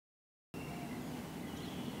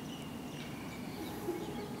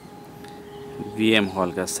VM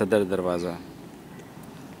hall का सदर दरवाज़ा।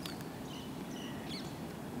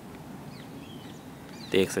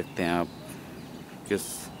 देख सकते हैं आप किस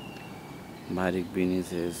बारीक बीनी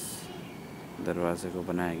से इस दरवाज़े को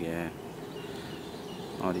बनाया गया है।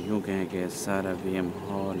 और यूँ कहें कि सारा VM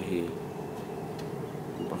हॉल ही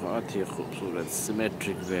बहुत ही खूबसूरत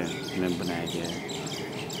सिमेट्रिक वे में बनाया गया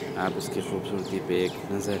है। आप इसकी खूबसूरती पे एक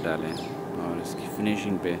नज़र डालें और इसकी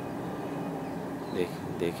फिनिशिंग पे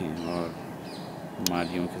देखें और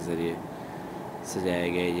मालियों के ज़रिए सजाए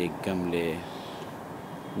गए ये गमले,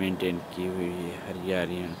 मेंटेन की हुई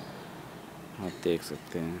हरियालियाँ आप देख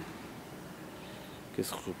सकते हैं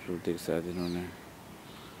किस खूबसूरती के साथ इन्होंने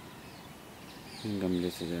गमले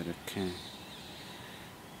सजा रखे हैं।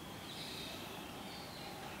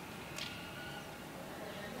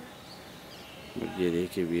 ये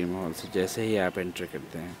देखिए VM हॉल से जैसे ही आप एंटर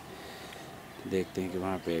करते हैं देखते हैं कि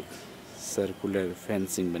वहाँ पे एक सर्कुलर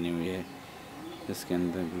फेंसिंग बनी हुई है जिसके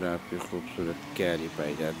अंदर गुलाब की खूबसूरत क्यारी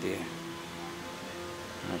पाई जाती है।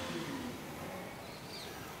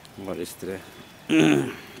 और इस तरह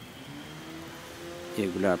ये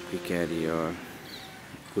गुलाब की क्यारी और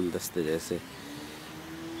गुलदस्ते जैसे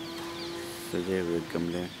सजे हुए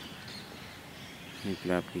गमले,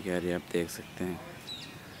 गुलाब की क्यारी आप देख सकते हैं।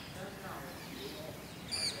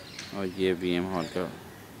 और ये VM हॉल का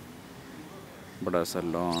बड़ा सा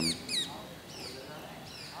लॉन,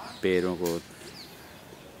 पेड़ों को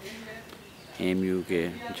A.M.U के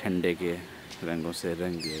झंडे के रंगों से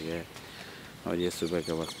रंग दिया गया है। और ये सुबह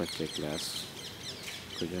का वक्त बच्चे क्लास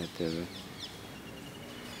को जाते हुए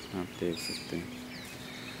आप देख सकते हैं।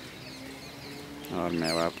 और मैं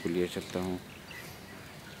अब आपको लिए चलता हूँ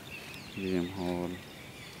VM हॉल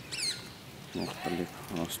मुख्तलिफ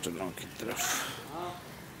हॉस्टलों की तरफ।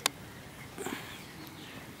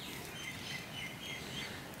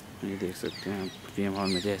 ये देख सकते हैं आप VM हॉल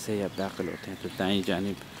में जैसे ही आप दाखिल होते हैं तो दाईं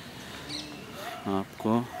जानिब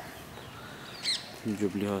आपको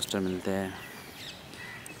जुबली हॉस्टल मिलता है।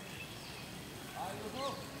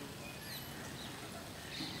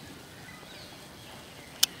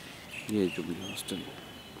 ये जुबली हॉस्टल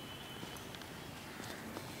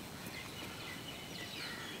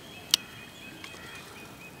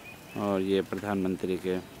और ये प्रधानमंत्री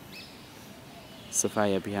के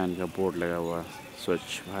सफाई अभियान का बोर्ड लगा हुआ,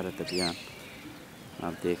 स्वच्छ भारत अभियान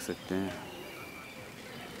आप देख सकते हैं।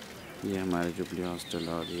 ये हमारे जुबली हॉस्टल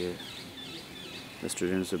और ये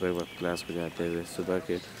स्टूडेंट सुबह वक्त क्लास को जाते हुए सुबह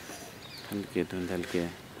के हल्के धुंध हल्के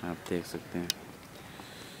आप देख सकते हैं।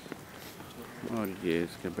 और ये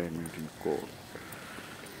इसका बैडमिंटन कोर्ट,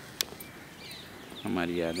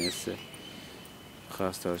 हमारी यादें इससे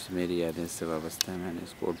ख़ास तौर से मेरी यादें इससे वाबस्ता है। मैंने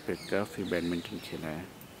इस कोर्ट पे काफ़ी बैडमिंटन खेला है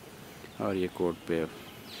और ये कोर्ट पे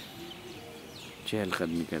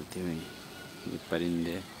चहलकदमी करती हुई ये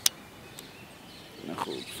परिंदे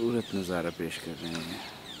खूबसूरत नज़ारा पेश कर रहे हैं।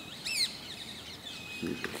 ये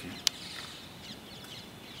देखिए,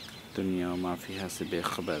 दुनिया और माफिया से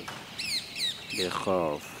बेखबर,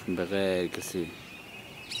 बेखौफ, बग़ैर किसी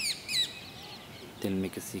दिल में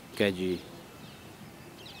किसी कजी,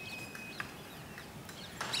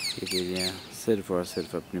 ये चीज़ें सिर्फ़ और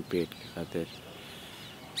सिर्फ अपने पेट की खातिर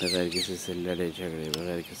बग़ैर किसी से लड़े झगड़े,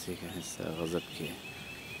 बग़ैर किसी का हिस्सा गज़ब किए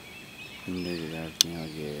ज़िंदगी गुजारती हैं। और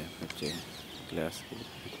ये बच्चे क्लास के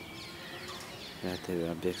रहते हुए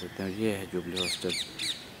आप देख सकते हैं। ये है जुबली हॉस्टल,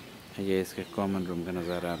 ये इसके कॉमन रूम का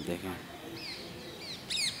नज़ारा आप देखें।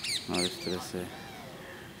 और इस तरह से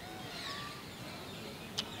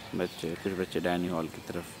कुछ बच्चे डाइनिंग हॉल की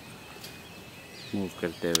तरफ मूव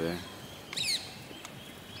करते हुए।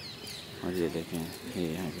 और ये देखें,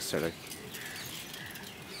 ये यहाँ की सड़क।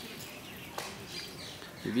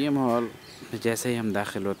 VM हॉल में जैसे ही हम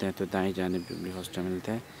दाखिल होते हैं तो दाईं जानिब जुबली हॉस्टल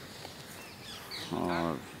मिलता है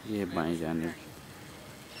और ये बाईं जानिब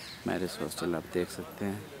मैरिज हॉस्टल आप देख सकते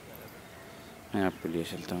हैं। मैं आपको लिए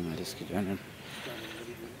चलता हूँ मैरिज की जानिब।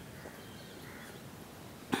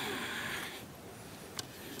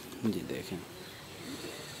 जी देखें,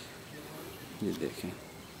 ये देखें,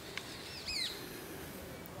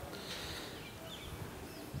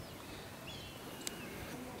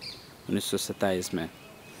 उन्नीस सौ 27 में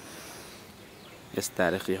इस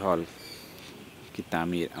तारीख़ी हॉल की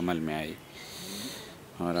तामीर अमल में आई।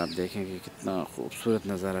 और आप देखें कि कितना खूबसूरत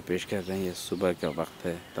नज़ारा पेश कर रहे हैं। ये सुबह का वक्त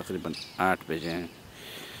है, तकरीबन 8 बजे हैं।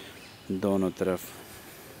 दोनों तरफ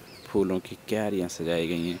फूलों की क्यारियाँ सजाई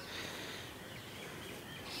गई हैं,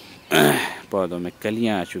 पौधों में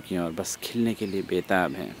कलियाँ आ चुकी हैं और बस खिलने के लिए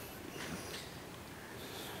बेताब हैं।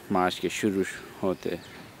 मार्च के शुरू होते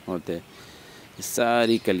होते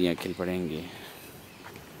सारी कलियाँ खिल पड़ेंगी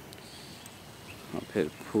और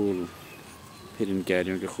फिर इन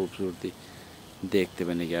क्यारियों की खूबसूरती देखते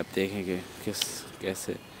बनेगी। आप देखेंगे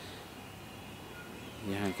कैसे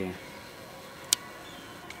यहाँ के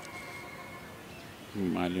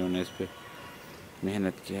मालियों ने इस पे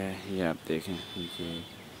मेहनत किया है, ये आप देखें। ये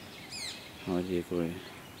और ये कोई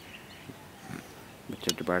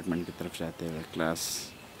बच्चे डिपार्टमेंट की तरफ जाते हुए क्लास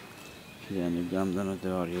यानी गामजन होते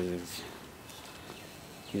हैं। और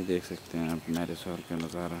ये देख सकते हैं आप मैरिज हॉल का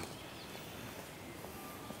नज़ारा।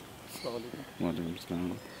 वालेकुम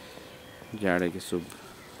अस्सलाम। जाड़े की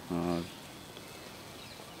सुबह और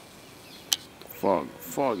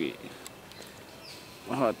फॉगी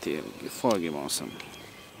बहुत ही फॉगी मौसम।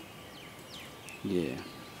 ये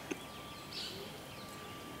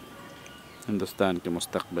हिंदुस्तान के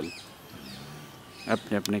मुस्तकबिल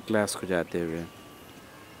अपने अपने क्लास को जाते हुए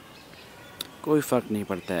कोई फ़र्क नहीं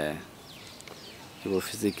पड़ता है कि वो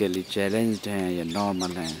फिज़िकली चैलेंज्ड हैं या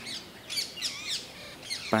नॉर्मल हैं,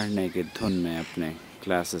 पढ़ने के धुन में अपने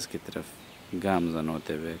क्लासेस की तरफ गामज़न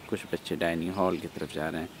होते हुए। कुछ बच्चे डाइनिंग हॉल की तरफ जा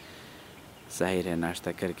रहे हैं, ज़ाहिर है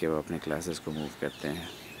नाश्ता करके वो अपने क्लासेस को मूव करते हैं।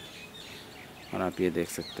 और आप ये देख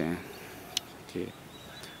सकते हैं कि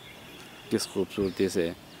किस खूबसूरती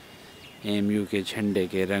से A.M.U के झंडे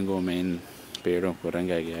के रंगों में इन पेड़ों को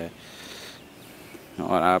रंगा गया है।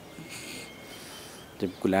 और आप जब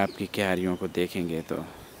गुलाब की क्यारियों को देखेंगे तो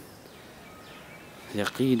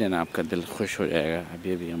यकीनन आपका दिल खुश हो जाएगा।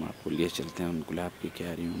 अभी अभी हम आपको लिए चलते हैं उन गुलाब की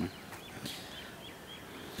क्यारियों में।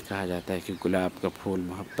 कहा जाता है कि गुलाब का फूल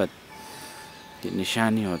मोहब्बत की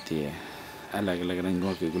निशानी होती है। अलग अलग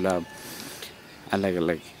रंगों के गुलाब अलग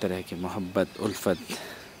अलग तरह की मोहब्बत, उल्फत,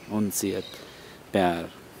 उनसियत, प्यार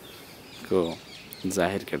को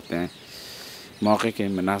ज़ाहिर करते हैं। मौके के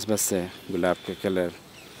मुनासबत से गुलाब के कलर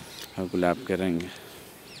और गुलाब के रंग,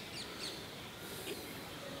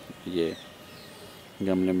 ये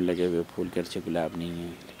गमले में लगे हुए फूल गर्चे गुलाब नहीं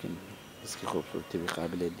हैं, लेकिन इसकी खूबसूरती भी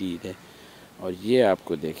काबिल दीद है। और ये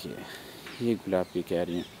आपको देखिए, ये गुलाब की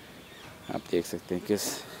क्यारियाँ आप देख सकते हैं किस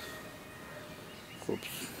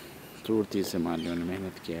खूबसूरती से मालियों ने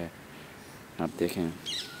मेहनत किया है। आप देखें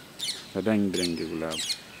रंग बिरंगे गुलाब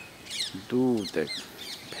दूर तक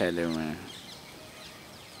फैले हुए हैं।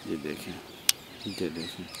 ये देखें, ये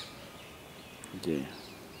देखें,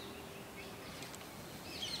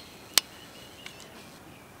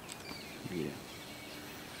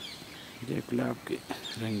 ये गुलाब के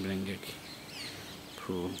रंग बिरंगे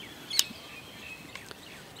फूल।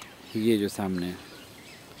 ये जो सामने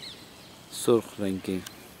सुर्ख रंग की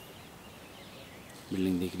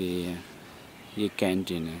बिल्डिंग दिख रही है, ये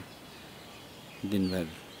कैंटीन है। दिन भर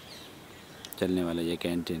चलने वाला ये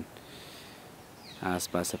कैंटीन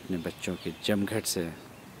आसपास अपने बच्चों के जमघट से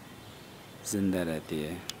ज़िंदा रहती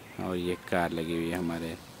है। और ये कार लगी हुई है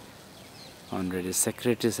हमारे ऑनरेडी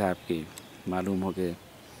सेक्रेटरी साहब की। मालूम हो कि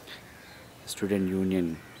स्टूडेंट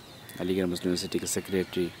यूनियन अलीगढ़ मुस्लिम यूनिवर्सिटी के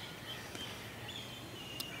सेक्रेटरी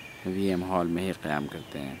VM हॉल में ही क़याम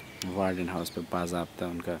करते हैं। वार्डन हाउस पे बाज़ाब्ता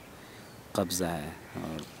उनका कब्ज़ा है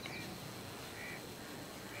और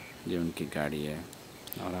ये उनकी गाड़ी है।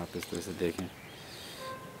 और आप इस तरह से देखें,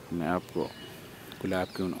 मैं आपको गुलाब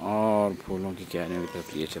के उन और फूलों की क्यारियों की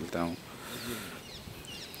तरफ लिए चलता हूँ।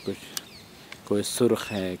 कोई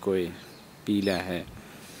सुर्ख है, कोई पीला है,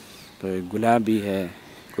 कोई गुलाबी है,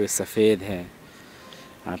 कोई सफ़ेद है।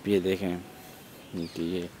 आप ये देखें कि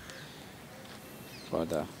ये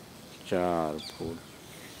पौधा 4 फूल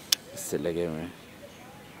इससे लगे हुए हैं।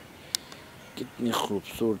 कितनी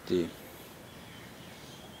खूबसूरती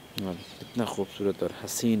और कितना खूबसूरत और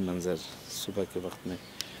हसीन मंज़र सुबह के वक्त में।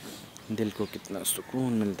 दिल को कितना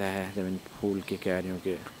सुकून मिलता है जब इन फूल की क्यारियों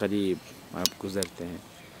के करीब आप गुज़रते हैं,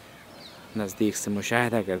 नज़दीक से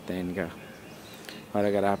मुशाहिदा करते हैं इनका। और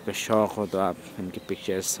अगर आपका शौक़ हो तो आप इनकी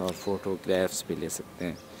पिक्चर्स और फ़ोटोग्राफ्स भी ले सकते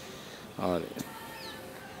हैं। और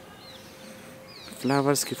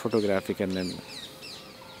फ्लावर्स की फ़ोटोग्राफ़ी करने में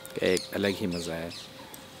एक अलग ही मज़ा है।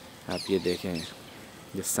 आप ये देखें,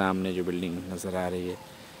 ये सामने जो बिल्डिंग नज़र आ रही है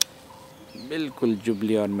बिल्कुल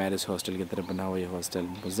जुबली और मैरिज हॉस्टल की तरफ बना हुआ ये हॉस्टल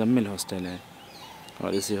मुज़म्मिल हॉस्टल है।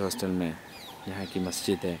 और इसी हॉस्टल में यहाँ की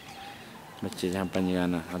मस्जिद है, बच्चे जहाँ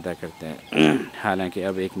पंजगाना अदा करते हैं। हालांकि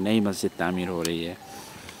अब एक नई मस्जिद तामीर हो रही है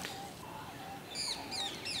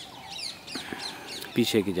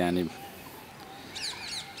पीछे की जानिब,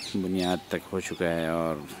 बुनियाद तक हो चुका है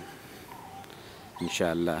और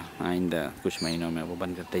इंशाअल्लाह आइंदा कुछ महीनों में वो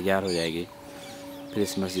बनकर तैयार हो जाएगी। फिर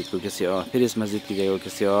इस मस्जिद को फिर इस मस्जिद की जगह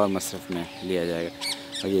किसी और मसरफ़ में लिया जाएगा।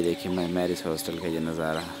 और ये देखिए मैरिज हॉस्टल का ये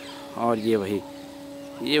नज़ारा। और ये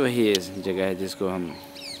वही जगह है जिसको हम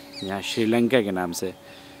यहाँ श्रीलंका के नाम से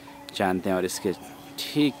जानते हैं। और इसके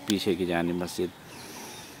ठीक पीछे की जानिब मस्जिद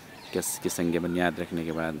की संग बुनियाद रखने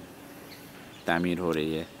के बाद तामीर हो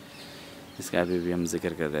रही है। इसका अभी भी हम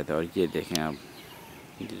जिक्र कर रहे थे। और ये देखें आप,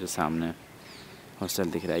 ये जो सामने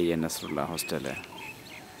हॉस्टल दिख रहा है ये नसरुल्लाह हॉस्टल है।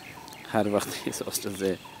 हर वक्त इस हॉस्टल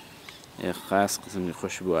से एक ख़ास किस्म की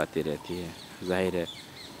खुशबू आती रहती है। ज़ाहिर है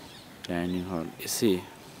डाइनिंग हॉल इसी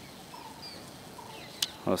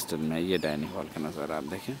हॉस्टल में, ये डाइनिंग हॉल का नज़ारा आप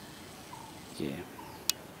देखें। ये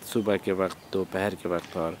सुबह के वक्त, दोपहर के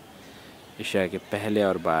वक्त और इशा के पहले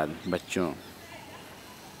और बाद बच्चों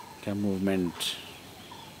का मूवमेंट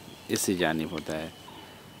इसी जानिब होता है।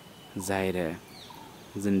 ज़ाहिर है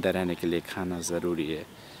ज़िंदा रहने के लिए खाना ज़रूरी है।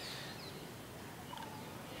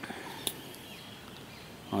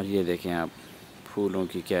 और ये देखें आप, फूलों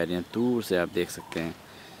की क्यारियाँ दूर से आप देख सकते हैं।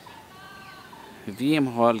 वीएम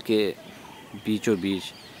हॉल के बीचों बीच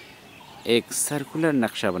एक सर्कुलर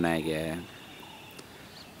नक्शा बनाया गया है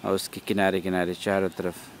और उसके किनारे किनारे चारों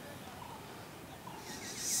तरफ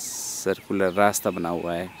सर्कुलर रास्ता बना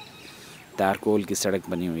हुआ है। तारकोल की सड़क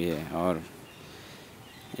बनी हुई है और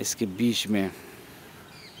इसके बीच में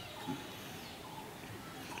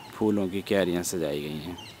फूलों की क्यारियाँ सजाई गई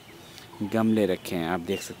हैं। गमले रखे हैं, आप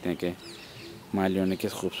देख सकते हैं कि मालियों ने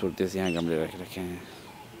किस खूबसूरती से यहाँ गमले रख रखे हैं।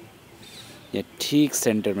 ये ठीक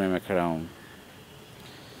सेंटर में मैं खड़ा हूँ,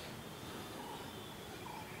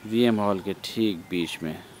 वीएम हॉल के ठीक बीच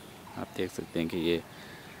में। आप देख सकते हैं कि ये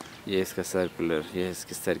इसका सर्कुलर, ये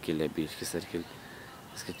इसकी सर्किल है, बीच की सर्किल।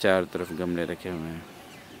 इसके चारों तरफ गमले रखे हुए हैं।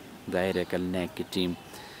 ज़ाहिर है कल नैक की टीम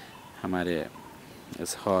हमारे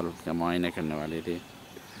इस हॉल का मुआयना करने वाली थी।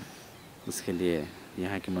 उसके लिए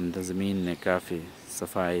यहाँ के मुंतज़मीन ने काफ़ी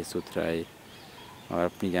सफाई सुथराई और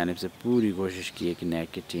अपनी जानिब से पूरी कोशिश की है कि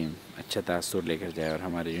नैक की टीम अच्छा तासुर लेकर जाए और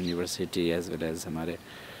हमारे यूनिवर्सिटी एज़ वेल एज़ हमारे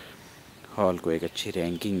हॉल को एक अच्छी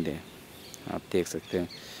रैंकिंग दें। आप देख सकते हैं।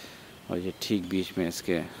 और ये ठीक बीच में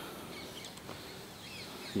इसके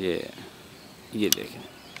ये देखें,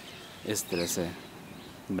 इस तरह से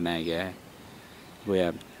बनाया गया है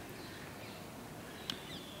गोया।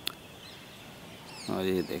 और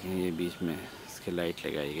ये देखें, ये बीच में इसके लाइट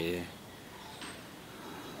लगाई गई है।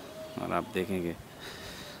 और आप देखेंगे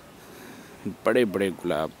बड़े बड़े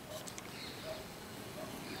गुलाब,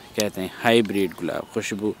 कहते हैं हाइब्रिड गुलाब,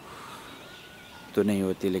 खुशबू तो नहीं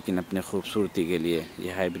होती लेकिन अपने खूबसूरती के लिए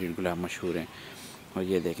ये हाइब्रिड गुलाब मशहूर हैं। और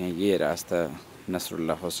ये देखें, ये रास्ता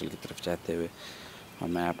नसरुल्लाह हॉस्टल की तरफ जाते हुए, और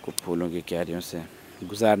मैं आपको फूलों की क्यारियों से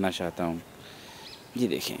गुजारना चाहता हूँ। ये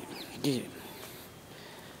देखें, ये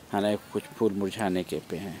हालांकि कुछ फूल मुरझाने के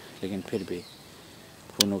पे हैं लेकिन फिर भी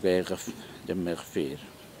फूलों का एक जम गफीर,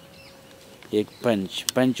 एक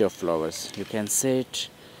पंच of flowers, you can say it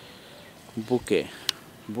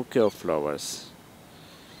bouquet of flowers,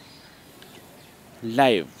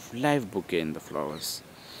 live bouquet in the flowers,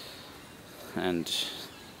 and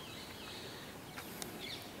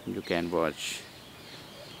you can watch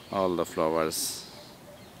all the flowers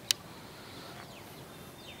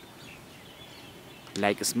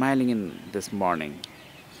like smiling in this morning.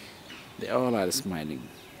 They all are smiling.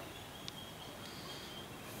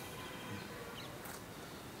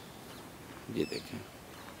 ये देखें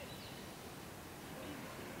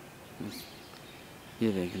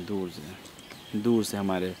दूर से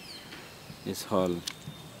हमारे इस हॉल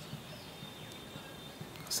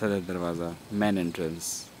सदर दरवाज़ा, main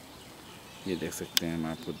entrance, ये देख सकते हैं हम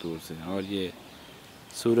आपको दूर से। और ये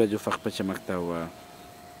सूरज उफ़क़ पर चमकता हुआ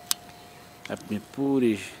अपनी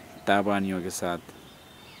पूरी ताबानियों के साथ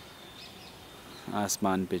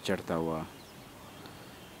आसमान पे चढ़ता हुआ।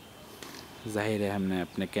 ज़ाहिर है हमने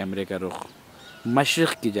अपने कैमरे का रुख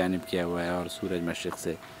मशरिक़ की जानिब किया हुआ है और सूरज मशरिक़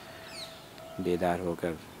से बेदार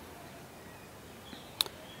होकर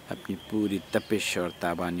अपनी पूरी तपिश और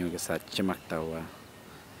ताबानियों के साथ चमकता हुआ।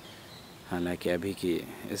 हालांकि अभी की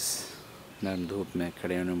इस नरम धूप में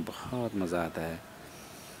खड़े होने में बहुत मज़ा आता है।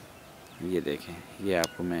 ये देखें, ये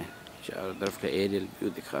आपको मैं चारों तरफ का एरियल व्यू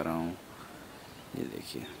दिखा रहा हूँ। ये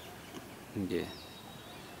देखिए, ये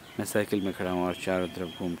मैं सर्किल में खड़ा हूँ और चारों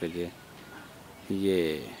तरफ घूम कर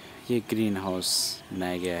ये ग्रीन हाउस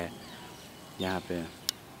बनाया गया है। यहाँ पे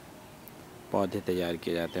पौधे तैयार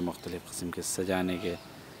किए जाते हैं मुख्तलिफ़ किस्म के सजाने के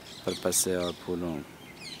पर्पज़ से, और फूलों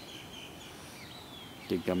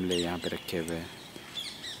के गमले यहाँ पे रखे हुए हैं।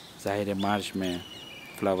 ज़ाहिर है मार्च में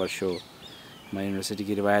फ़्लावर शो, हमारी यूनिवर्सिटी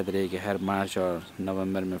की रिवायत रही कि हर मार्च और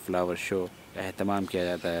नवंबर में फ़्लावर शो का अहतमाम किया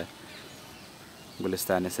जाता है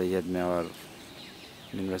गुलिस्तान सैयद में। और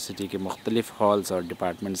यूनिवर्सिटी के मुख्तलिफ़ हॉल्स और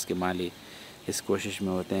डिपार्टमेंट्स के माली इस कोशिश में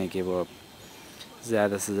होते हैं कि वो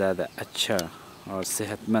ज़्यादा से ज़्यादा अच्छा और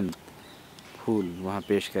सेहतमंद फूल वहाँ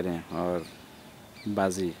पेश करें और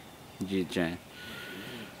बाजी जीत जाएं।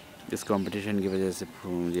 इस कंपटीशन की वजह से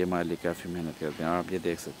ये माली काफ़ी मेहनत करते हैं। आप ये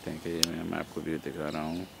देख सकते हैं कि मैं आपको व्यू दिखा रहा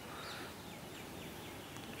हूँ।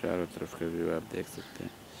 चारों तरफ का व्यू आप देख सकते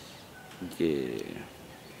हैं।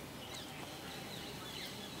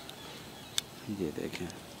 ये देखें,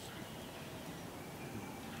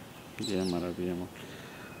 ये हमारा व्यू,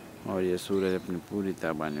 और ये सूरज अपनी पूरी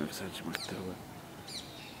ताबानियों के साथ चमकता हुआ।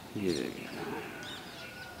 ये देखें,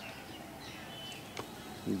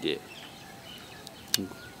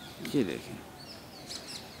 ये देखें,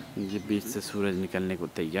 ये बीच से सूरज निकलने को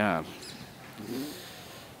तैयार।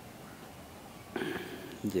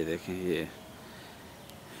 ये देखें, ये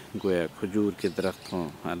गोया खजूर के दरख्त हों,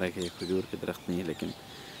 हालांकि ये खजूर के दरख्त नहीं है लेकिन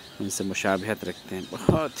उनसे मुशाबहत रखते हैं।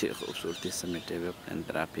 बहुत ही खूबसूरती समेटे हुए अपने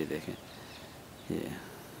अंदर। आप ये देखें, ये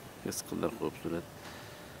किस कदर खूबसूरत।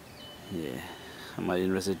 ये हमारी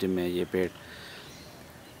यूनिवर्सिटी में ये पेड़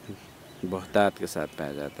बहुतात के साथ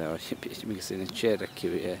पाया जाता है, और ये बीच में किसी ने चेयर रखी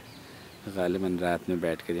हुई है। गालिबन रात में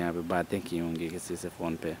बैठकर यहाँ पे बातें की होंगी किसी से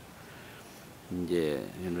फ़ोन पे। ये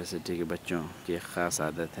यूनिवर्सिटी के बच्चों की एक ख़ास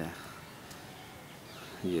आदत है।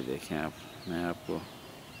 ये देखें आप, मैं आपको,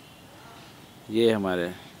 ये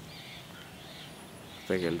हमारे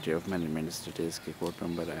फैकल्टी ऑफ मैनेजमेंट स्टडीज़ के कोर्ट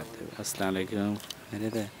नंबर आए थे। अस्सलाम वालेकुम। मैंने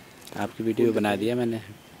तो आपकी वीडियो बना दिया मैंने।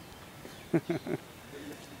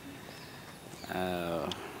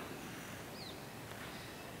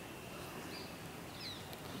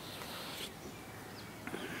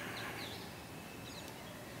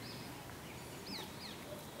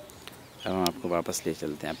 अब हम आपको वापस ले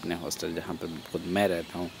चलते हैं अपने हॉस्टल, जहाँ पर खुद मैं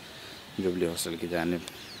रहता हूँ, जुबली हॉस्टल की जानिब।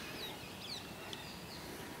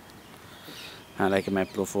 हालांकि मैं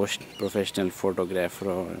प्रोफेशनल फ़ोटोग्राफ़र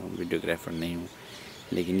और वीडियोग्राफ़र नहीं हूँ,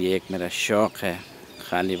 लेकिन ये एक मेरा शौक़ है।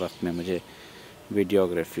 ख़ाली वक्त में मुझे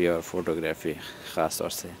वीडियोग्राफ़ी और फ़ोटोग्राफ़ी, ख़ास तौर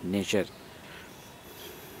से नेचर,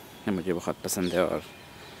 मुझे बहुत पसंद है। और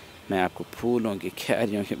मैं आपको फूलों की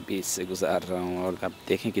क्यारियों के बीच से गुज़ार रहा हूँ, और आप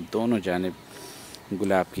देखें कि दोनों जानिब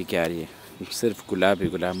गुलाब की क्यारी, सिर्फ गुलाब ही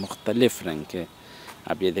गुलाब, मुख्तलिफ़ रंग के।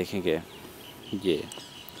 आप ये देखें कि ये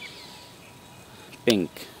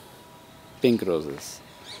पिंक रोज़ेस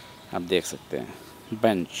आप देख सकते हैं,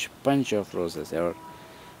 बंच ऑफ रोज़ेस है। और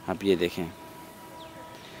आप ये देखें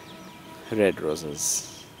red roses,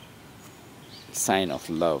 sign of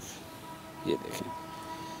love. ये देखें,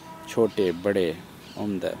 छोटे बड़े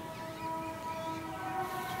उम्दा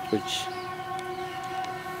कुछ।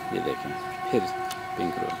 ये देखें, फिर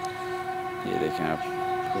पिंक रोज़। ये देखें आप,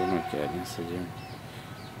 फूलों की क्यारियाँ सजे।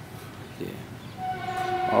 ये,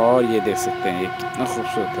 और ये देख सकते हैं, ये कितना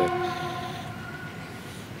खूबसूरत है।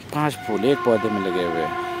 5 फूल एक पौधे में लगे हुए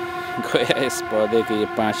हैं। गोया इस पौधे के ये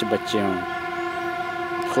 5 बच्चे हों,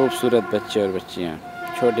 खूबसूरत बच्चे और बच्चियाँ,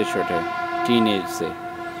 छोटे छोटे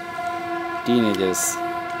टीनेजर्स।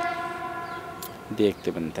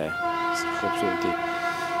 देखते बनता है खूबसूरती।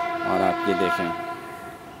 और आप ये देखें,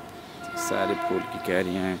 सारे फूल की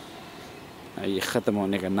क्यारियाँ हैं, ये ख़त्म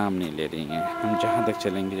होने का नाम नहीं ले रही हैं। हम जहाँ तक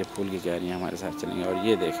चलेंगे ये फूल की क्यारियाँ हमारे साथ चलेंगी। और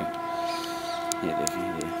ये देखें,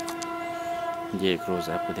 ये एक रोज़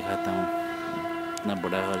आपको दिखाता हूँ, इतना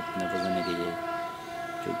बड़ा और इतना वज़न है कि ये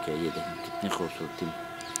जो क्या। ये देखें कितनी खूबसूरती।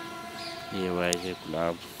 ये वाइट है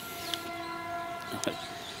गुलाब,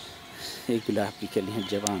 ये गुलाब की कलियाँ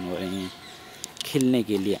जवान हो रही हैं, खिलने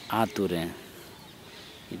के लिए आतुर हैं।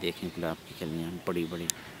 ये देखें गुलाब की कलियाँ बड़ी बड़ी।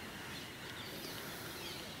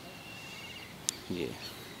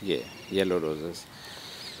 ये येलो रोज़ेस।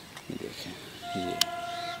 ये देखें, ये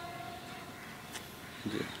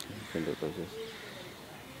येलो रोज़ेस।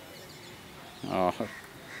 और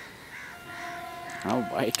हाँ,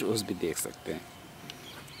 वाइट रोज़ भी देख सकते हैं,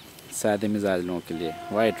 सादे मिजाज लोगों के लिए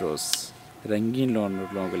वाइट रोज़, रंगीन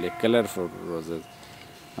लोगों के लिए कलरफुल रोज़ेस।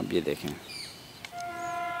 अब ये देखें,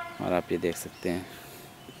 और आप ये देख सकते हैं।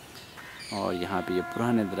 और यहाँ पे ये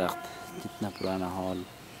पुराने दरख्त, जितना पुराना हॉल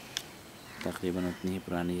तकरीबन उतनी ही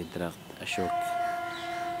पुरानी ये दरख्त अशोक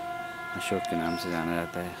के नाम से जाना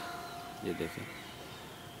जाता है। ये देखें,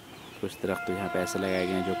 कुछ दरख्त तो यहाँ पे ऐसे लगाए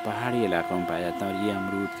गए हैं जो पहाड़ी इलाकों में पाया जाता है। और ये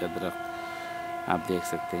अमरूद का दरख्त आप देख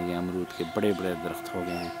सकते हैं, ये अमरूद के बड़े बड़े दरख्त हो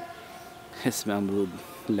गए हैं। इसमें अमरूद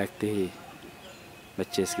लगते ही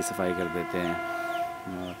बच्चे इसकी सफाई कर देते हैं।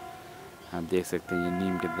 और आप देख सकते हैं ये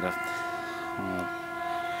नीम के दरख्त।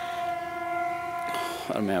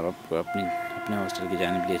 और मैं अब आपको अपने हॉस्टल की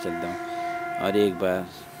जानिब ले चलता हूँ। और एक बार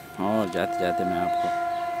और जाते जाते मैं आपको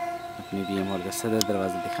अपनी VM हॉल का सदर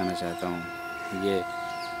दरवाज़ा दिखाना चाहता हूँ। ये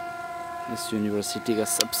इस यूनिवर्सिटी का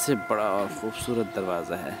सबसे बड़ा और ख़ूबसूरत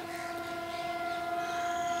दरवाज़ा है।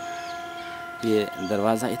 ये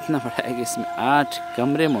दरवाज़ा इतना बड़ा है कि इसमें 8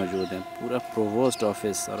 कमरे मौजूद हैं। पूरा प्रोवोस्ट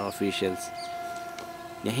ऑफिस और ऑफिशियल्स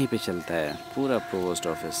यहीं पे चलता है, पूरा प्रोवोस्ट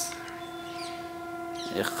ऑफिस।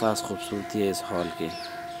 एक ख़ास खूबसूरती है इस हॉल की।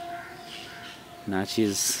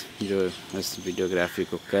 नाचीज़ जो इस वीडियोग्राफी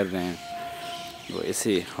को कर रहे हैं वो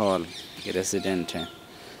इसी हॉल के रेसिडेंट हैं,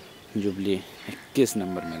 जुबली 21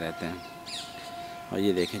 नंबर में रहते हैं। और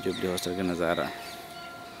ये देखें जुबली हॉस्टल का नज़ारा,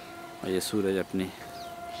 और ये सूरज अपनी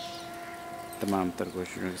तमाम तर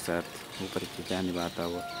कोशिशों के साथ ऊपर की जानिब निभाता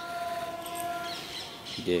हुआ।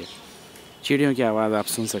 ये चिड़ियों की आवाज़ आप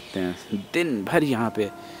सुन सकते हैं, दिन भर यहाँ पे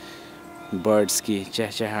बर्ड्स की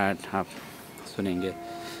चहचहाट आप सुनेंगे।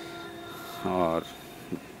 और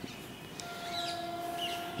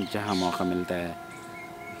जहाँ मौका मिलता है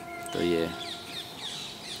तो ये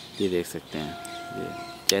देख सकते हैं, ये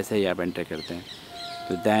जैसे ही आप एंटर करते हैं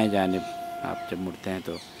तो दाएं जानिब आप जब मुड़ते हैं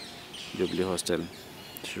तो जुबली हॉस्टल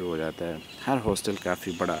शुरू हो जाता है। हर हॉस्टल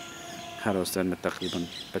काफ़ी बड़ा, हर हॉस्टल में तकरीबन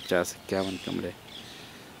 50-51 कमरे,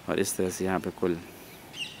 और इस तरह से यहाँ पे कुल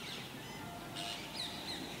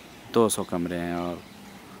 200 कमरे हैं और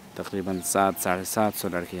तकरीबन 700-750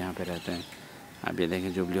 लड़के यहाँ पे रहते हैं। आप ये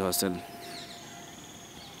देखें जुबली हॉस्टल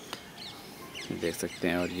देख सकते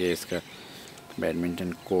हैं। और ये इसका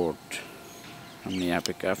बैडमिंटन कोर्ट, हमने यहाँ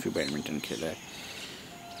पे काफ़ी बैडमिंटन खेला है।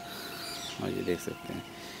 और ये देख सकते हैं,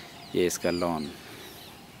 ये इसका लॉन,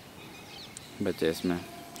 बच्चे इसमें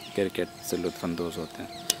क्रिकेट से लुत्फ़अंदोज़ होते हैं,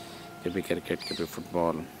 कभी क्रिकेट कभी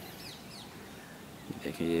फुटबॉल।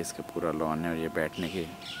 देखिए ये इसका पूरा लॉन है और ये बैठने की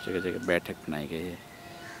जगह जगह बैठक बनाई गई है।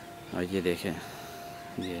 और ये देखें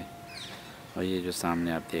ये, और ये जो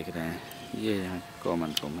सामने आप देख रहे हैं ये यहाँ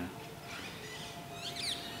कॉमन रूम है।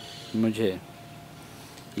 मुझे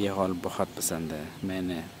ये हॉल बहुत पसंद है,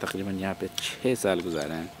 मैंने तकरीबन यहाँ पे 6 साल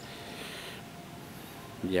गुजारे हैं।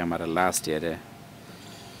 ये हमारा लास्ट ईयर है।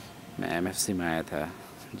 मैं MFC में आया था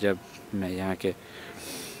जब मैं यहाँ के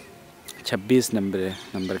 26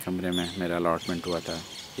 नंबर कमरे में मेरा अलॉटमेंट हुआ था।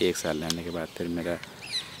 1 साल रहने के बाद फिर मेरा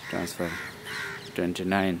ट्रांसफ़र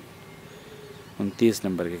 29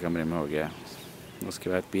 नंबर के कमरे में हो गया। उसके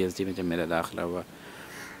बाद PhD में जब मेरा दाखिला हुआ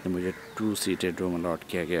तो मुझे 2 सीटेड रूम अलॉट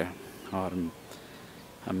किया गया, और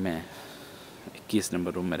अब मैं 21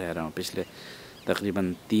 नंबर रूम में रह रहा हूँ। पिछले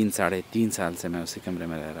तकरीबन 3-3.5 साल से मैं उसी कमरे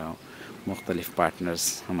में रह रहा हूँ। मुख्तलिफ़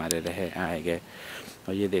पार्टनर्स हमारे रहे आए गए।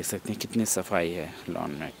 और ये देख सकते हैं कितनी सफाई है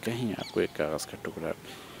लॉन में, कहीं आपको एक कागज़ का टुकड़ा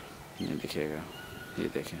नहीं दिखेगा। ये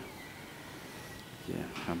देखें, ये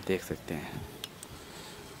आप देख सकते हैं,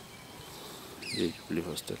 ये जुबली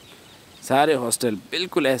हॉस्टल, सारे हॉस्टल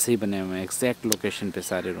बिल्कुल ऐसे ही बने हुए हैं, एग्जैक्ट लोकेशन पे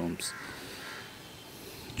सारे रूम्स।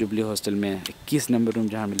 जुबली हॉस्टल में 21 नंबर रूम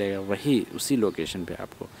जहाँ मिलेगा वही उसी लोकेशन पे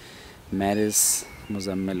आपको मैरिस,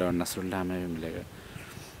 मुज़म्मिल और नसरुल्लाह में भी मिलेगा।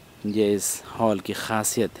 ये इस हॉल की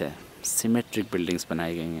ख़ासियत है, सिमेट्रिक बिल्डिंग्स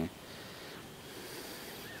बनाई गई हैं।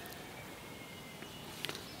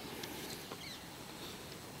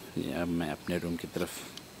 ये अब मैं अपने रूम की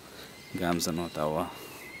तरफ गामज़न होता हुआ,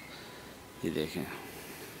 ये देखें,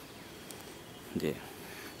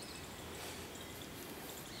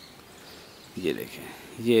 ये देखें,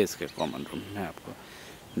 ये इसका कॉमन रूम। मैं आपको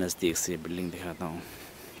नज़दीक से बिल्डिंग दिखाता हूँ,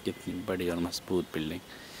 कितनी बड़ी और मजबूत बिल्डिंग।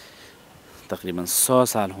 तकरीबन 100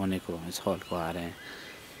 साल होने को इस हॉल को आ रहे हैं,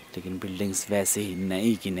 लेकिन बिल्डिंग्स वैसे ही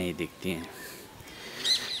नई की नई दिखती हैं।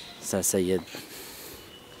 सर सैयद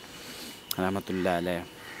रहमतुल्लाह अलैह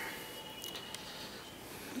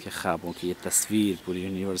के ख्वाबों की ये तस्वीर, पूरी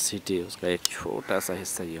यूनिवर्सिटी, उसका एक छोटा सा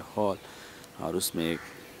हिस्सा ये हॉल, और उसमें एक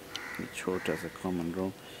छोटा सा कॉमन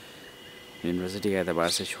रूम। यूनिवर्सिटी के एतबार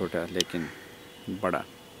से छोटा लेकिन बड़ा।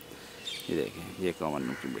 ये देखें, ये कॉमन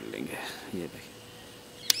रूम की बिल्डिंग है। ये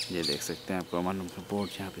देखें, ये देख सकते हैं आप कॉमन रूम का बोर्ड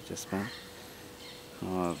यहाँ पे चस्पा है,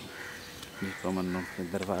 और ये कॉमन रूम के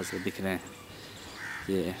दरवाजे दिख रहे हैं,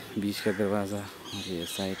 ये बीच का दरवाज़ा और ये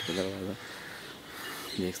साइड का दरवाज़ा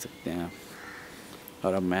देख सकते हैं आप।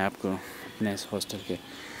 और अब मैं आपको अपने इस हॉस्टल के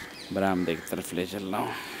बरामदे की तरफ ले चल रहा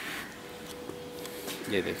हूँ।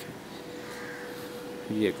 ये देखें,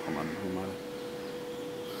 ये कॉमन रूम हमारा,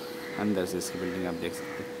 अंदर से इसकी बिल्डिंग आप देख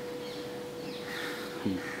सकते हैं।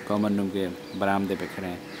 कॉमन रूम के बरामदे पे खड़े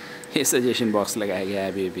हैं, ये सजेशन बॉक्स लगाया गया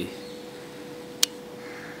है अभी।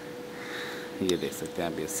 ये देख सकते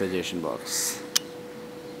हैं आप, ये सजेशन बॉक्स,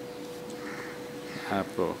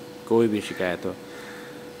 आपको कोई भी शिकायत हो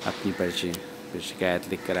अपनी पर्ची फिर शिकायत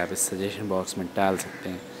लिखकर आप इस सजेशन बॉक्स में डाल सकते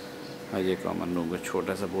हैं। और ये कॉमन रूम का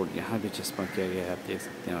छोटा सा बोर्ड यहाँ भी चस्पा किया गया है, आप देख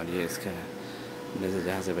सकते हैं। और ये इसका है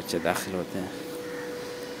जहाँ से बच्चे दाखिल होते हैं।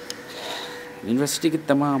 यूनिवर्सिटी के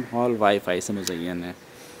तमाम हॉल वाईफाई से मुज़य्यन है,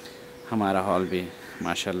 हमारा हॉल भी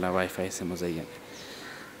माशाल्लाह वाईफाई से मुज़य्यन है।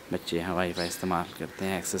 बच्चे यहाँ वाईफाई इस्तेमाल करते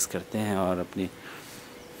हैं, एक्सेस करते हैं और अपनी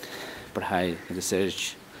पढ़ाई,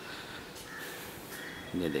 रिसर्च।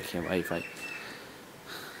 ये देखिए वाईफाई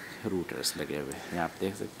रूटर्स लगे हुए हैं, आप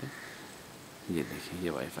देख सकते हैं। ये देखिए, ये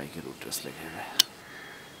वाईफाई के रूटर्स लगे हुए हैं।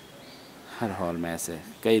 हर हॉल में ऐसे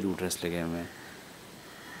कई रूटर्स लगे हुए हैं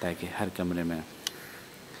ताकि हर कमरे में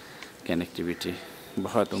कनेक्टिविटी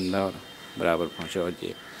बहुत उम्दा और बराबर पहुँचे।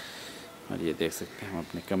 और ये देख सकते हैं हम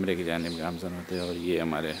अपने कमरे की जानिब गामज़न होते हैं। और ये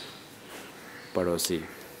हमारे पड़ोसी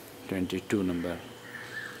 22 नंबर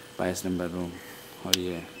 22 नंबर रूम, और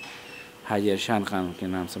ये हाजी अरशान खान के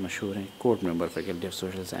नाम से मशहूर हैं, court member faculty of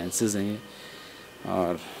social sciences हैं ये।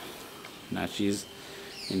 और नाचीज़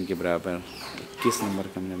इनके बराबर 21 नंबर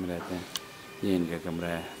कमरे में रहते हैं। ये इनका कमरा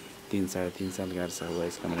है, 3-3.5 साल का अर्सा हुआ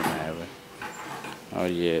इस कमरे में आया हुआ है।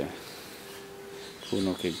 और ये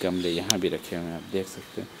फूलों के गमले यहाँ भी रखे हुए हैं, आप देख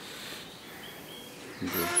सकते हैं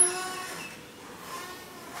जी।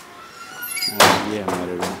 और ये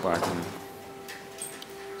हमारे रूम पार्ट में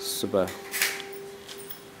सुबह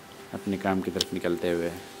अपने काम की तरफ निकलते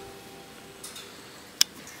हुए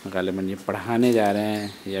ग़ालिबन ये पढ़ाने जा रहे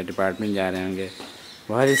हैं या डिपार्टमेंट जा रहे होंगे।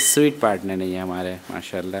 बहुत ही स्वीट पार्टनर नहीं है हमारे,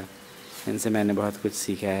 माशाल्लाह, इनसे मैंने बहुत कुछ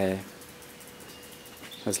सीखा है।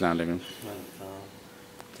 अस्सलाम वालेकुम।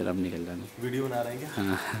 चलो अब निकल जाना, वीडियो बना रहे हैं क्या?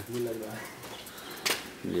 हाँ,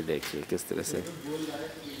 ये देखिए किस तरह से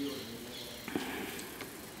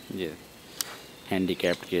ये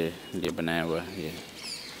हैंडीकैप्ड के लिए बनाया हुआ है ये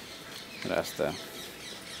रास्ता।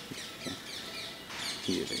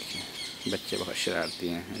 ये देखिए बच्चे बहुत शरारती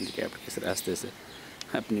हैं, हैंडीकैप्ड के इस रास्ते से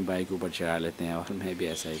अपनी बाइक ऊपर चढ़ा लेते हैं, और मैं भी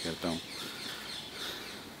ऐसा ही करता हूँ।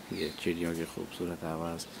 ये चिड़ियों की खूबसूरत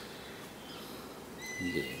आवाज़,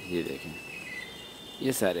 ये देखें,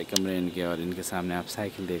 ये सारे कमरे इनके। और इनके सामने आप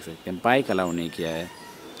साइकिल देख सकते हैं। बाइक अलाउ नहीं किया है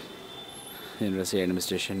यूनिवर्सिटी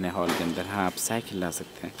एडमिनिस्ट्रेशन ने हॉल के अंदर। हाँ, आप साइकिल ला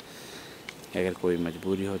सकते हैं, अगर कोई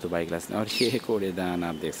मजबूरी हो तो बाइक ला सकते हैं। और ये कूड़ेदान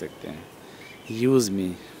आप देख सकते हैं, यूज़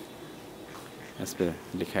मी इस पर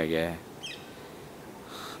लिखा गया है।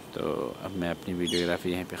 तो अब मैं अपनी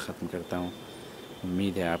वीडियोग्राफी यहीं पे ख़त्म करता हूँ।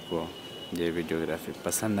 उम्मीद है आपको ये वीडियोग्राफी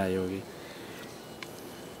पसंद आई होगी।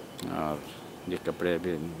 और ये कपड़े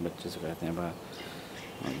भी बच्चे सुखाते हैं बाहर।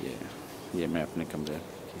 और ये मैं अपने कमरे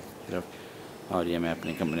की तरफ, और ये मैं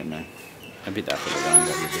अपने कमरे में अभी दाखिल हो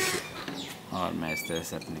जाऊँगा। ये देखिए, और मैं इस तरह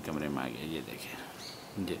से अपने कमरे में आ गया। ये देखिए,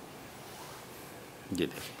 ये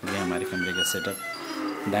देखिए, ये हमारे कमरे का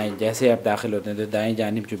सेटअप। दाएं जैसे आप दाखिल होते हैं तो दाएं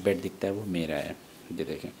जानिब जो बेड दिखता है वो मेरा है। ये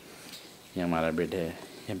देखें, ये हमारा बेड है।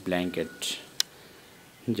 ये ब्लैंकेट,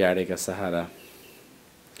 जाड़े का सहारा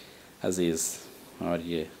अज़ीज़। और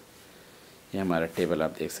ये हमारा टेबल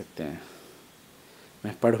आप देख सकते हैं।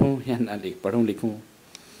 मैं पढ़ूँ या ना लिखूँ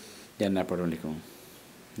या ना पढ़ूँ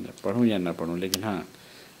या ना पढ़ूँ, लेकिन हाँ,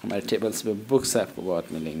 हमारे टेबल्स पे बुक्स आपको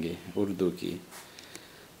बहुत मिलेंगी उर्दू की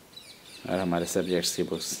और हमारे सब्जेक्ट्स की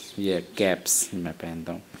बुक्स। ये कैप्स मैं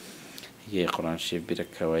पहनता हूँ। ये कुरान शरीफ भी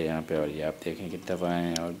रखा हुआ है यहाँ पे। और ये आप देखें कि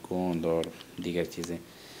दवाएँ और गोंद और दीगर चीज़ें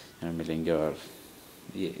यहाँ मिलेंगी। और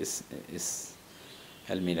ये इस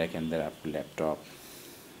अलमीरा के अंदर आपको लैपटॉप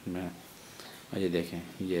में, और ये देखें,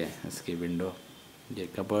 ये इसकी विंडो, ये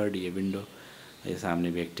कबर्ड, ये विंडो, ये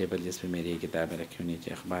सामने भी एक टेबल जिस पे मेरी किताबें रखी हुई,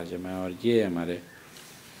 नीचे अखबार जमा। और ये हमारे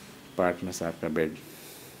पार्टनर साहब का बेड,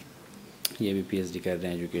 ये भी पीएचडी कर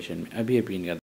रहे हैं एजुकेशन में। अभी इनका